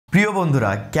প্রিয়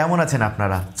বন্ধুরা কেমন আছেন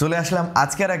আপনারা? চলে আসলাম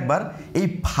আজকের একবার এই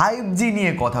 5G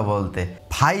নিয়ে কথা বলতে।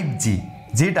 5G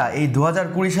যেটা এই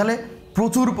 2020 সালে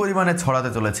প্রচুর পরিমাণে ছড়াতে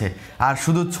চলেছে, আর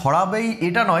শুধু ছড়াবেই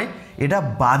এটা নয়, এটা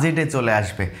বাজেটে চলে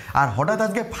আসবে। আর হঠাৎ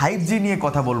আজকে 5G নিয়ে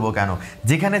কথা বলবো কেন?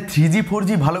 যেখানে 3G 4G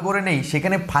ভালো করে নেই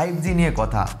সেখানে 5G নিয়ে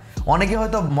কথা। অনেকে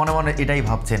হয়তো মনে মনে এটাই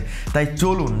ভাবছেন। তাই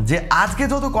চলুন যে আজকে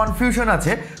যত কনফিউশন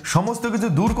আছে সমস্ত কিছু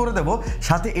দূর করে দেব,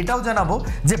 সাথে এটাও জানাবো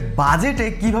যে বাজেটে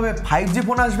কিভাবে 5G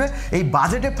ফোন আসবে। এই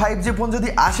বাজেটে 5G ফোন যদি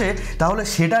আসে তাহলে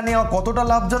সেটা নেওয়া কতটা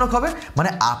লাভজনক হবে, মানে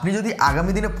আপনি যদি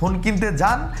আগামী দিনে ফোন কিনতে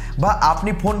যান বা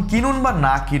আপনি ফোন কিনুন বা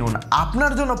না কিনুন,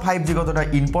 আপনার জন্য 5G কতটা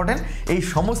ইম্পর্টেন্ট, এই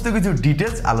সমস্ত কিছু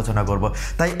ডিটেলস আলোচনা করব।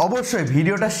 তাই অবশ্যই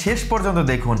ভিডিওটা শেষ পর্যন্ত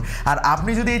দেখুন। আর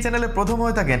আপনি যদি এই চ্যানেলে প্রথম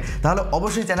হয়ে থাকেন তাহলে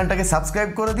অবশ্যই চ্যানেলটাকে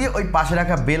সাবস্ক্রাইব করে দিয়ে ওই পাশে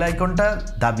রাখা বেল আইকনটা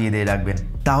দাবিয়ে দিয়ে রাখবেন।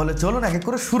 তাহলে চলুন এক এক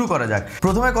করে শুরু করা যাক।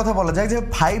 প্রথমে কথা বলা যাক যে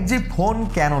 5G ফোন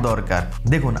কেন দরকার।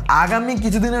 দেখুন, আগামী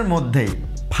কিছুদিনের মধ্যেই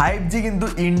 5G কিন্তু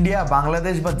ইন্ডিয়া,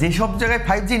 বাংলাদেশ বা যেসব জায়গায়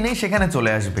 5G নেই সেখানে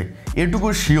চলে আসবে, এটুকু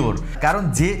শিওর। কারণ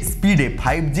যে স্পিডে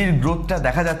 5Gর গ্রোথটা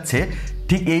দেখা যাচ্ছে,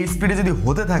 ঠিক এই স্পিডে যদি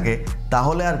হতে থাকে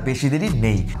তাহলে আর বেশি দেরি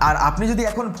নেই। আর আপনি যদি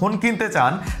এখন ফোন কিনতে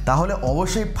চান তাহলে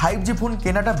অবশ্যই 5G ফোন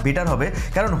কেনাটা বেটার হবে।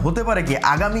 কারণ হতে পারে কি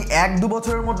আগামী 1-2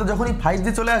 বছরের মধ্যে যখনই 5G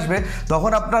চলে আসবে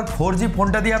তখন আপনার 4G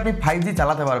ফোনটা দিয়ে আপনি 5G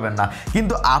চালাতে পারবেন না।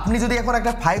 কিন্তু আপনি যদি এখন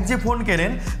একটা 5G ফোন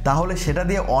কেনেন তাহলে সেটা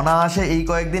দিয়ে অনায়াসে এই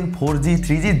কয়েকদিন 4G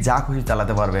 3G যা খুশি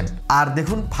চালাতে পারবেন। আর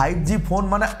দেখুন, 5G ফোন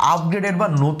মানে আপগ্রেডেড বা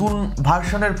নতুন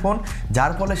ভার্সনের ফোন,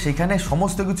 যার ফলে সেখানে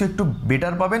সমস্ত কিছু একটু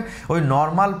বেটার পাবেন ওই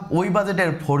নর্মাল ওই বাজেটে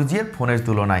 4G এর ফোনের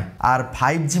তুলনায়। আর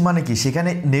 5G মানে কি,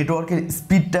 সেখানে নেটওয়ার্কের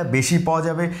স্পিডটা বেশি পাওয়া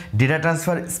যাবে, ডেটা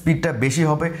ট্রান্সফার স্পিডটা বেশি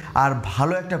হবে, আর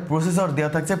ভালো একটা প্রসেসর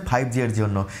দেওয়া থাকছে 5G এর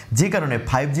জন্য, যে কারণে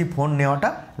 5G ফোন নেওয়াটা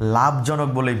লাভজনক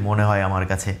বলেই মনে হয় আমার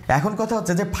কাছে। এখন কথা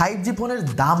হচ্ছে যে 5G ফোনের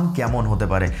দাম কেমন হতে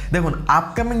পারে। দেখুন,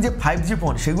 আপকামিং যে 5G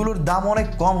ফোন সেগুলোর দাম অনেক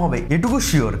কম হবে, এটুকু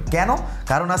শিওর। কেন?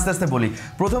 কারণ আস্তে আস্তে বলি।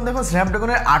 প্রথম দেখুন,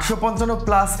 স্ন্যাপড্রাগনের 855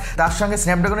 প্লাস, তার সঙ্গে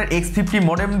স্ন্যাপড্রাগনের X50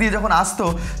 মডেম দিয়ে যখন আসতো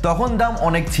তখন দাম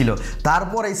অনেক ছিল।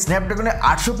 তারপর এই স্ন্যাপড্রাগনের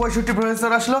 865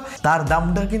 প্রসেসর আসলো, তার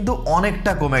দামটা কিন্তু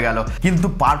অনেকটা কমে গেল, কিন্তু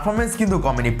পারফরমেন্স কিন্তু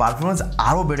কমেনি, পারফরমেন্স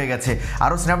আরও বেড়ে গেছে।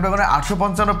 আরও স্ন্যাপড্রাগনের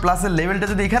 855 প্লাসের লেভেলটা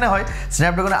যদি এখানে হয়,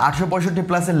 স্ন্যাপড্রাগনের 865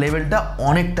 প্লাসের লেভেলটা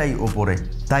অনেকটাই ওপরে।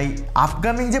 তাই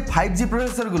আপকামিং যে 5G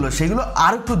প্রসেসরগুলো সেগুলো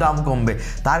আর একটু দাম কমবে।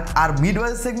 তার আর মিড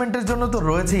বাজেট সেগমেন্টের জন্য তো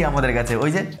রয়েছেই আমাদের কাছে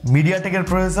ওই যে মিডিয়াটেকের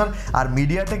প্রসেসর, আর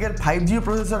মিডিয়াটেকের 5G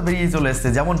প্রসেসর বেরিয়ে চলে এসছে,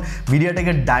 যেমন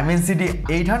মিডিয়াটেকের ডাইমেনসিটি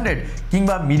 800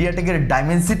 কিংবা মিডিয়াটেকের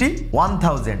ডাইমেনসিটি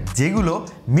 1000, যেগুলো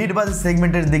মিড বাজেট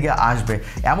সেগমেন্টের দিকে আসবে।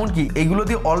 এমনকি এগুলো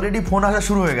দিয়ে অলরেডি ফোন আসা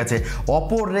শুরু হয়ে গেছে।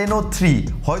 অপো রেনো 3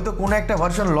 হয়তো কোনো একটা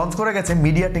ভার্সন লঞ্চ করে গেছে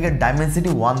মিডিয়াটেকের ডাইমেনসিটি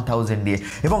 1000 দিয়ে,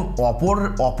 এবং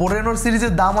অপো রেনোর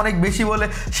সিরিজের দাম অনেক বেশি বলে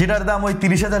সেটার দাম ওই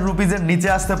 30,000 রুপিজের নিচে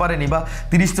আসতে পারেনি, বা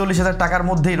 30-40 হাজার টাকার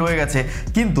মধ্যেই রয়ে গেছে।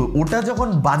 কিন্তু ওটা যখন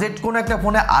বাজেট কোনো একটা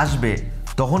ফোনে আসবে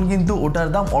তখন কিন্তু ওটার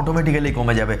দাম অটোমেটিক্যালি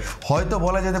কমে যাবে। হয়তো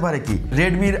বলা যেতে পারে কি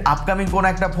রেডমির আপকামিং কোন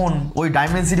একটা ফোন ওই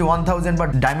ডাইমেনসিটি 1000 বা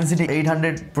ডাইমেনসিটি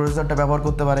 800 প্রসেসরটা ব্যবহার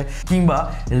করতে পারে, কিংবা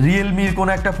রিয়েলমির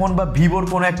কোনো একটা ফোন বা ভিভোর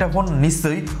কোনো একটা ফোন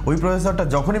নিশ্চয়ই ওই প্রসেসরটা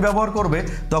যখনই ব্যবহার করবে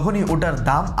তখনই ওটার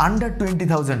দাম আন্ডার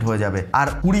 20,000 হয়ে যাবে। আর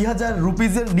 20,000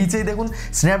 রুপিজের নিচেই দেখুন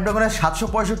স্ন্যাপড্রাগনের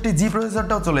 765G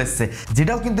প্রসেসরটাও চলে এসছে,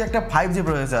 যেটাও কিন্তু একটা 5G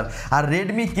প্রসেসর। আর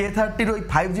রেডমি K30-র ওই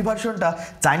 5G ভার্সনটা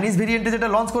চাইনিজ ভেরিয়েন্টে যেটা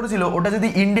লঞ্চ করেছিল, ওটা যদি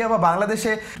ইন্ডিয়া বা বাংলাদেশে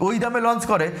ওই দামে লঞ্চ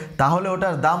করে তাহলে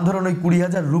ওটার দাম ধরুন ওই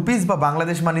 20,000 রুপিস, বা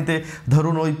বাংলাদেশ মানিতে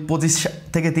ধরুন ওই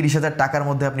 25-30 হাজার টাকার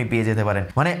মধ্যে আপনি পেয়ে যেতে পারেন।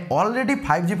 মানে অলরেডি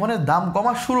 5G ফোনের দাম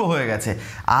কমা শুরু হয়ে গেছে।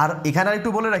 আর এখানে একটু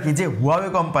বলে রাখি যে হুয়াওয়ে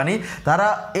কোম্পানি তারা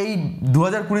এই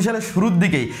 2020 সালের শুরুর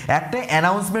দিকেই একটা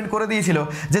অ্যানাউন্সমেন্ট করে দিয়েছিল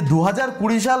যে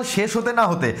 2020 সাল শেষ হতে না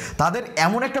হতে তাদের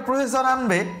এমন একটা প্রসেসর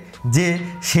আনবে যে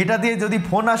সেটা দিয়ে যদি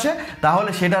ফোন আসে তাহলে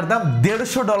সেটার দাম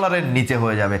 $150 নিচে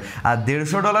হয়ে যাবে। আর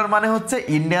 $150 মানে হচ্ছে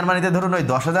ইন্ডিয়ান মানিতে ধরুন ওই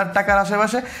 10,000 টাকার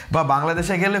আশেপাশে, বা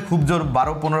বাংলাদেশে গেলে খুব জোর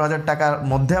 12-15 হাজার টাকার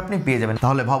মধ্যে আপনি পেয়ে যাবেন।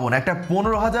 তাহলে ভাবুন, একটা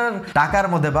 15,000 টাকার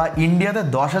মধ্যে বা ইন্ডিয়াতে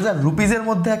 10,000 রুপিজের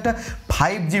মধ্যে একটা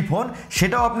 5G ফোন,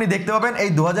 সেটাও আপনি দেখতে পাবেন এই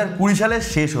 2020 সালের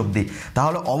শেষ অবধি।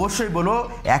 তাহলে অবশ্যই বলবো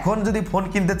এখন যদি ফোন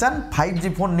কিনতে চান 5G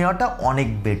ফোন নেওয়াটা অনেক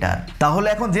বেটার। তাহলে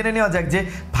এখন জেনে নেওয়া যাক যে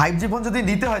 5G ফোন যদি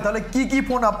নিতে হয় তাহলে কি কি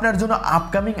ফোন আপনার জন্য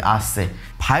আপকামিং আসছে।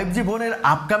 5G ফোনের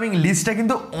আপকামিং লিস্টটা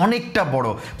কিন্তু অনেকটা বড়,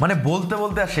 মানে বলতে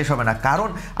বলতে আর শেষ হবে না। কারণ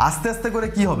আস্তে আস্তে করে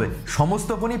কি হবে, সমস্ত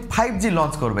ফোনই 5G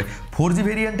লঞ্চ করবে, 4G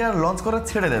ভেরিয়েন্টে আর লঞ্চ করা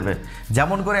ছেড়ে দেবে।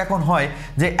 যেমন করে এখন হয়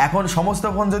যে এখন সমস্ত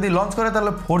ফোন যদি লঞ্চ করে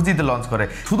তাহলে 4Gতে লঞ্চ করে,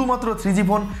 শুধুমাত্র 3G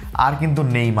ফোন আর কিন্তু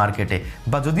নেই মার্কেটে,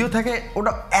 বা যদিও থাকে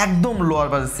ওটা একদম লোয়ার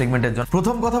বাজেট সেগমেন্টের জন্য।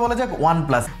 প্রথম কথা বলা যাক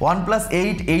OnePlus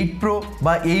 8, 8 Pro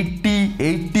বা 8T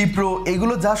 80 প্রো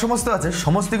এগুলো যা সমস্ত আছে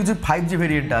সমস্ত কিছু 5G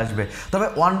ভেরিয়েন্টে আসবে। তবে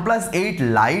OnePlus 8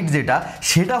 লাইট যেটা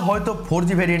সেটা হয়তো 4G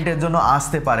ভেরিয়েন্টের জন্য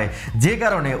আসতে পারে, যে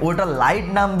কারণে ওটা লাইট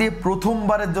নাম দিয়ে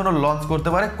প্রথমবারের জন্য লঞ্চ করতে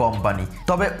পারে কোম্পানি।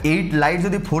 তবে 8 লাইট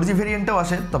যদি 4G ভেরিয়েন্টেও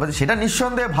আসে তবে সেটা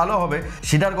নিঃসন্দেহে ভালো হবে,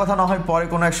 সেটার কথা না হয় পরে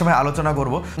কোনো এক সময় আলোচনা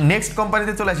করব। নেক্সট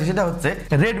কোম্পানিতে চলে আসে, সেটা হচ্ছে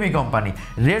রেডমি কোম্পানি।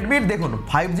 রেডমির দেখুন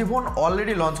 5G ফোন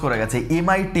অলরেডি লঞ্চ করে গেছে,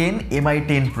 MI10,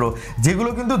 MI10 প্রো, যেগুলো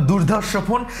কিন্তু দুর্ধর্ষ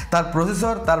ফোন। তার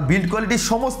প্রসেসর, তার বিল্ড কোয়ালিটি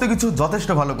সমস্ত কিছু যথেষ্ট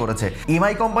ভালো করেছে।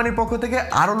 এমআই কোম্পানির পক্ষ থেকে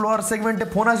আরও লোয়ার সেগমেন্টে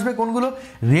ফোন আসবে কোনগুলো?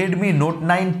 রেডমি নোট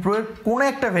 9 প্রো এর কোনো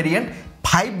একটা ভেরিয়েন্ট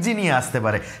 5G নিয়ে আসতে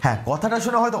পারে। হ্যাঁ, কথাটা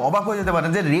শুনে হয়তো অবাক হয়ে যেতে পারে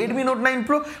যে Redmi note 9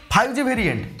 pro 5G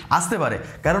variant আসতে পারে,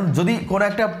 কারণ যদি কোনো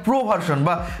একটা প্রো ভার্সন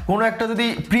বা কোনো একটা যদি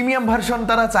প্রিমিয়াম ভার্সন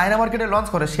তারা চায়না মার্কেটে লঞ্চ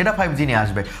করে সেটা 5G নিয়ে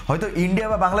আসবে। হয়তো ইন্ডিয়া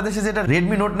বা বাংলাদেশে যেটা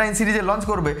রেডমি নোট 9 সিরিজে লঞ্চ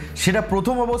করবে সেটা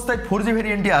প্রথম অবস্থায় 4G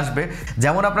ভেরিয়েন্টই আসবে।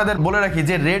 যেমন আপনাদের বলে রাখি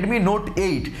যে রেডমি নোট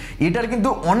 8 এটার কিন্তু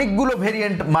অনেকগুলো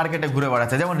ভেরিয়েন্ট মার্কেটে ঘুরে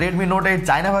বেড়াচ্ছে, যেমন Redmi note 8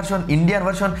 China version, Indian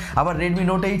version, আবার রেডমি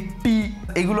নোট 8T,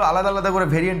 এগুলো আলাদা আলাদা করে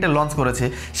ভেরিয়েন্টে লঞ্চ করেছে।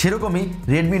 সেরকমই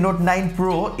রেডমি নোট 9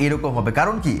 প্রো এরকম হবে।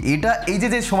 কারণ কি, এটা এই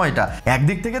যে সময়টা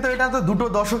একদিক থেকে তো এটা তো দুটো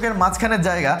দশকের মাঝখানের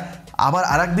জায়গা, আবার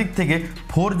আর দিক থেকে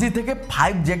 4G থেকে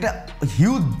 5G একটা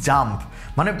হিউজ জাম্প,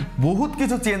 মানে বহুত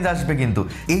কিছু চেঞ্জ আসবে কিন্তু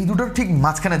এই দুটোর ঠিক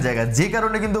মাঝখানের জায়গা, যে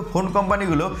কারণে কিন্তু ফোন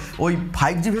কোম্পানিগুলো ওই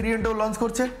 5G ভেরিয়েন্টও লঞ্চ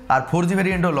করছে আর 4G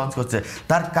ভেরিয়েন্টও লঞ্চ করছে।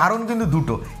 তার কারণ কিন্তু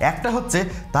দুটো, একটা হচ্ছে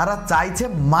তারা চাইছে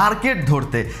মার্কেট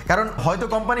ধরতে, কারণ হয়তো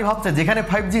কোম্পানি ভাবছে যেখানে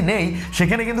 5G নেই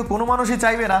সেখানে কিন্তু কোনো মানুষই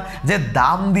চাইবে না যে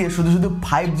দাম দিয়ে শুধু শুধু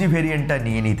 5G ভেরিয়েন্টটা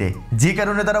নিয়ে নিতে, যে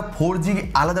কারণে তারা 4G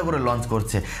আলাদা করে লঞ্চ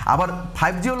করছে। আবার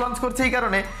 5Gও লঞ্চ করছে এই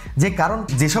কারণে যে কারণ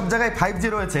যেসব জায়গায় 5G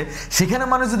রয়েছে সেখানে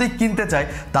মানুষ যদি কিনতে চায়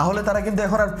তাহলে তারা কিন্তু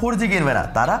এখন আর 4G কিনবে না,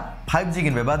 তারা 5G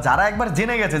কিনবে। বা যারা একবার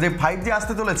জেনে গেছে যে 5G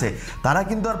আসতে চলেছে তারা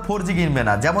কিন্তু আর 4G কিনবে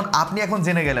না, যেমন আপনি এখন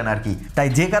জেনে গেলেন আর কি। তাই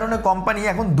যে কারণে কোম্পানি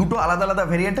এখন দুটো আলাদা আলাদা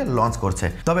ভেরিয়েন্টে লঞ্চ করছে।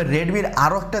 তবে রেডমির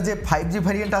আরও একটা যে 5G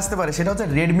ভেরিয়েন্ট আসতে পারে সেটা হচ্ছে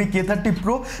রেডমি K30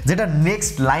 প্রো, যেটা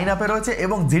নেক্সট লাইন আপে রয়েছে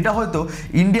এবং যেটা হয়তো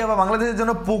ইন্ডিয়া বা বাংলাদেশের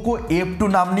জন্য পোকো F2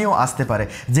 নাম নিয়েও আসতে পারে,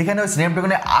 যেখানে ওই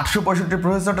স্ন্যাপড্রাগনের 865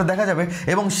 প্রসেসরটা দেখা যাবে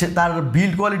এবং তার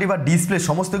বিল্ড কোয়ালিটি বা ডিসপ্লে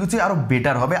সমস্ত কিছুই আরও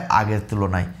বেটার হবে আগের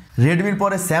তুলনায়। রেডমির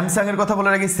পরে স্যামসাং এর কথা বলে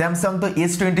রাখি, স্যামসাং তো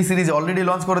S20 সিরিজ অলরেডি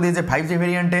লঞ্চ করে দিয়েছে 5G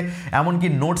ভেরিয়েন্টে, এমনকি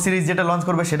নোট সিরিজ যেটা লঞ্চ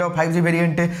করবে সেটাও 5G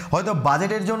ভেরিয়েন্টে। হয়তো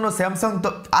বাজেটের জন্য স্যামসাং তো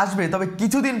আসবে, তবে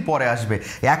কিছুদিন পরে আসবে।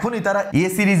 এখনই তারা A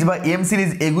সিরিজ বা M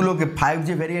সিরিজ এগুলোকে 5G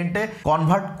ভেরিয়েন্টে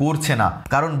কনভার্ট করছে না,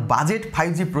 কারণ বাজেট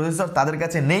 5G প্রসেসর তাদের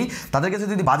কাছে নেই। তাদের কাছে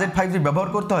যদি বাজেট 5G ব্যবহার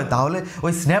করতে হয় তাহলে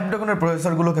ওই স্ন্যাপড্রাগনের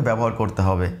প্রসেসরগুলোকে ব্যবহার করতে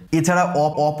হবে। এছাড়া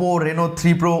Oppo Reno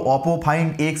 3 Pro, Oppo Find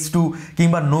X2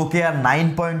 কিংবা Nokia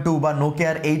 9.2 বা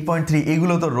Nokia 8.3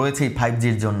 এগুলো তো রয়েছেই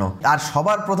 5Gর জন্য। আর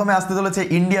সবার প্রথমে আসতে চলেছে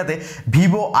ইন্ডিয়াতে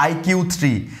Vivo IQ3,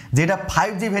 যেটা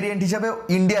 5G ভেরিয়েন্ট হিসাবে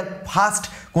ইন্ডিয়ার ফার্স্ট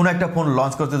কোনো একটা ফোন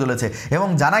লঞ্চ করতে চলেছে। এবং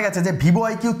জানা গেছে যে Vivo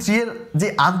IQ3 এর যে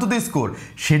আন্তর্জাতিক স্কোর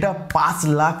সেটা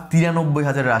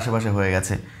 5,93,000-এর আশেপাশে হয়ে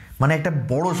গেছে, মানে একটা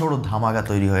বড় সড়ো ধামাকা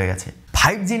তৈরি হয়ে গেছে।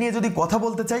 5G নিয়ে যদি কথা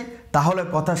বলতে চাই তাহলে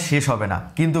কথা শেষ হবে না,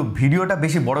 কিন্তু ভিডিওটা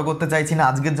বেশি বড় করতে চাইছি না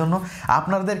আজকের জন্য।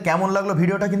 আপনাদের কেমন লাগলো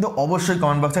ভিডিওটা কিন্তু অবশ্যই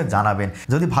কমেন্ট বক্সে জানাবেন।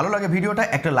 যদি ভালো লাগে ভিডিওটা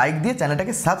একটা লাইক দিয়ে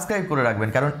চ্যানেলটাকে সাবস্ক্রাইব করে রাখবেন,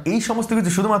 কারণ এই সমস্ত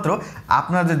কিছু শুধুমাত্র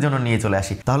আপনাদের জন্য নিয়ে চলে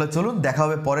আসি। তাহলে চলুন দেখা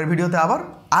হবে পরের ভিডিওতে আবার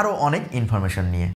আরও অনেক ইনফরমেশন নিয়ে।